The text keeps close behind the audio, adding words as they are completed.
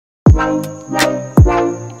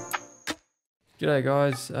G'day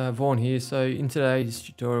guys, Vaughn here. So in today's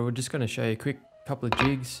tutorial we're just going to show you a quick couple of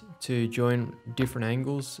jigs to join different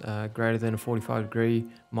angles greater than a 45 degree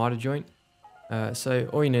miter joint. So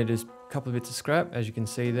all you need is a couple of bits of scrap, as you can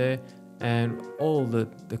see there, and all the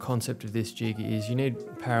concept of this jig is you need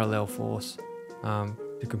parallel force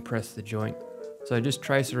to compress the joint. So just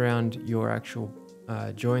trace around your actual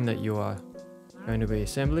joint that you are going to be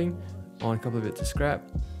assembling on a couple of bits of scrap,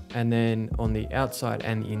 and then on the outside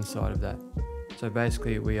and the inside of that. So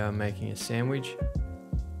basically we are making a sandwich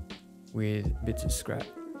with bits of scrap.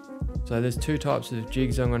 So there's two types of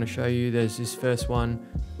jigs I'm going to show you. There's this first one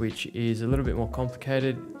which is a little bit more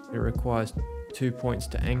complicated. It requires 2 points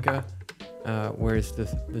to anchor, whereas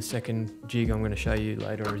the second jig I'm going to show you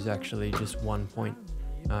later is actually just 1 point,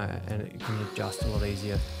 and it can adjust a lot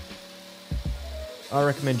easier. I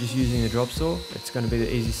recommend just using the drop saw. It's going to be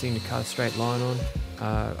the easiest thing to cut a straight line on,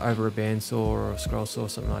 over a bandsaw or a scroll saw,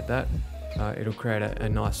 something like that. It'll create a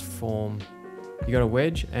nice form. You got a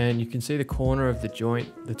wedge, and you can see the corner of the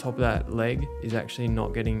joint, the top of that leg is actually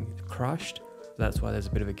not getting crushed. So that's why there's a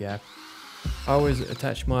bit of a gap. I always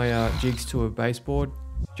attach my jigs to a baseboard,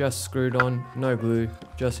 just screwed on, no glue,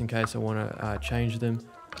 just in case I want to change them.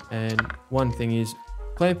 And one thing is,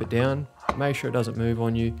 clamp it down, make sure it doesn't move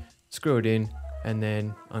on you, screw it in, and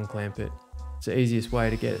then unclamp it. It's the easiest way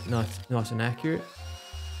to get it nice and accurate.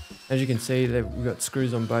 As you can see, we've got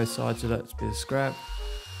screws on both sides, so that's a bit of scrap.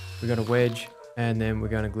 We've got a wedge, and then we're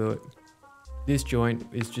going to glue it. This joint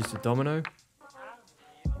is just a domino,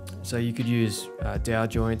 so you could use dowel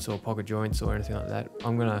joints or pocket joints or anything like that.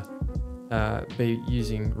 I'm going to be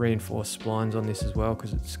using reinforced splines on this as well,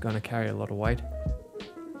 because it's going to carry a lot of weight.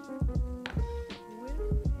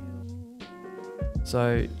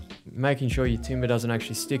 So making sure your timber doesn't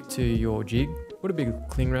actually stick to your jig, put a big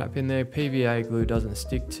cling wrap in there. PVA glue doesn't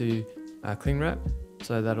stick to cling wrap,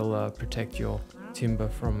 so that'll protect your timber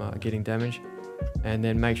from getting damaged. And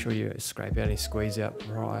then make sure you scrape out any squeeze out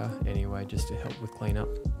prior anyway, just to help with cleanup.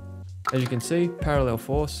 As you can see, parallel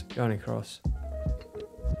force going across.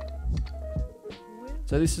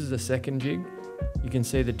 So this is the second jig. You can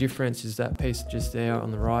see the difference is that piece just there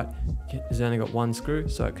on the right has only got one screw,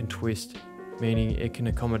 so it can twist, meaning it can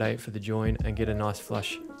accommodate for the joint and get a nice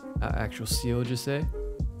flush actual seal just there.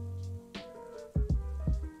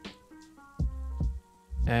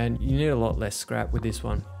 And you need a lot less scrap with this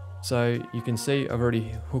one. So you can see I've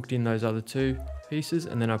already hooked in those other two pieces,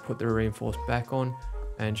 and then I put the reinforced back on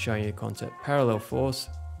and showing you the concept. Parallel force,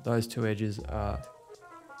 those two edges are,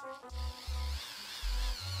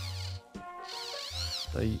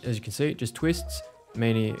 so as you can see, it just twists,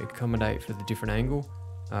 meaning it accommodate for the different angle,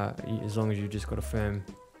 as long as you've just got a firm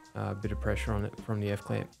bit of pressure on it from the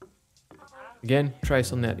F-clamp. Again,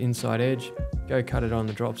 trace on that inside edge, go cut it on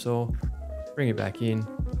the drop saw, bring it back in,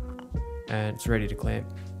 and it's ready to clamp.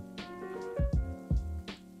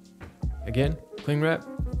 Again, cling wrap,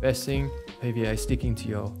 best thing, PVA sticking to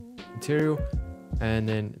your material, and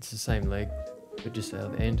then it's the same leg, but just out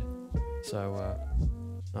of the end, so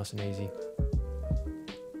nice and easy.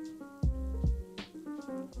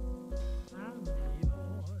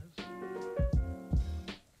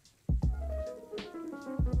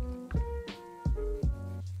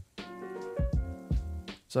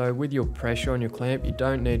 So with your pressure on your clamp, you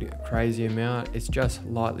don't need a crazy amount, it's just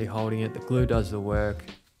lightly holding it. The glue does the work,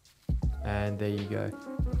 and there you go.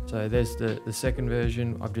 So there's the second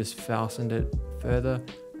version. I've just fastened it further,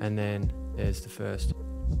 and then there's the first.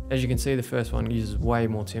 As you can see, the first one uses way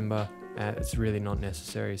more timber, and it's really not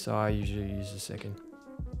necessary, so I usually use the second.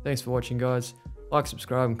 Thanks for watching guys, like,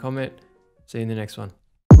 subscribe and comment. See you in the next one.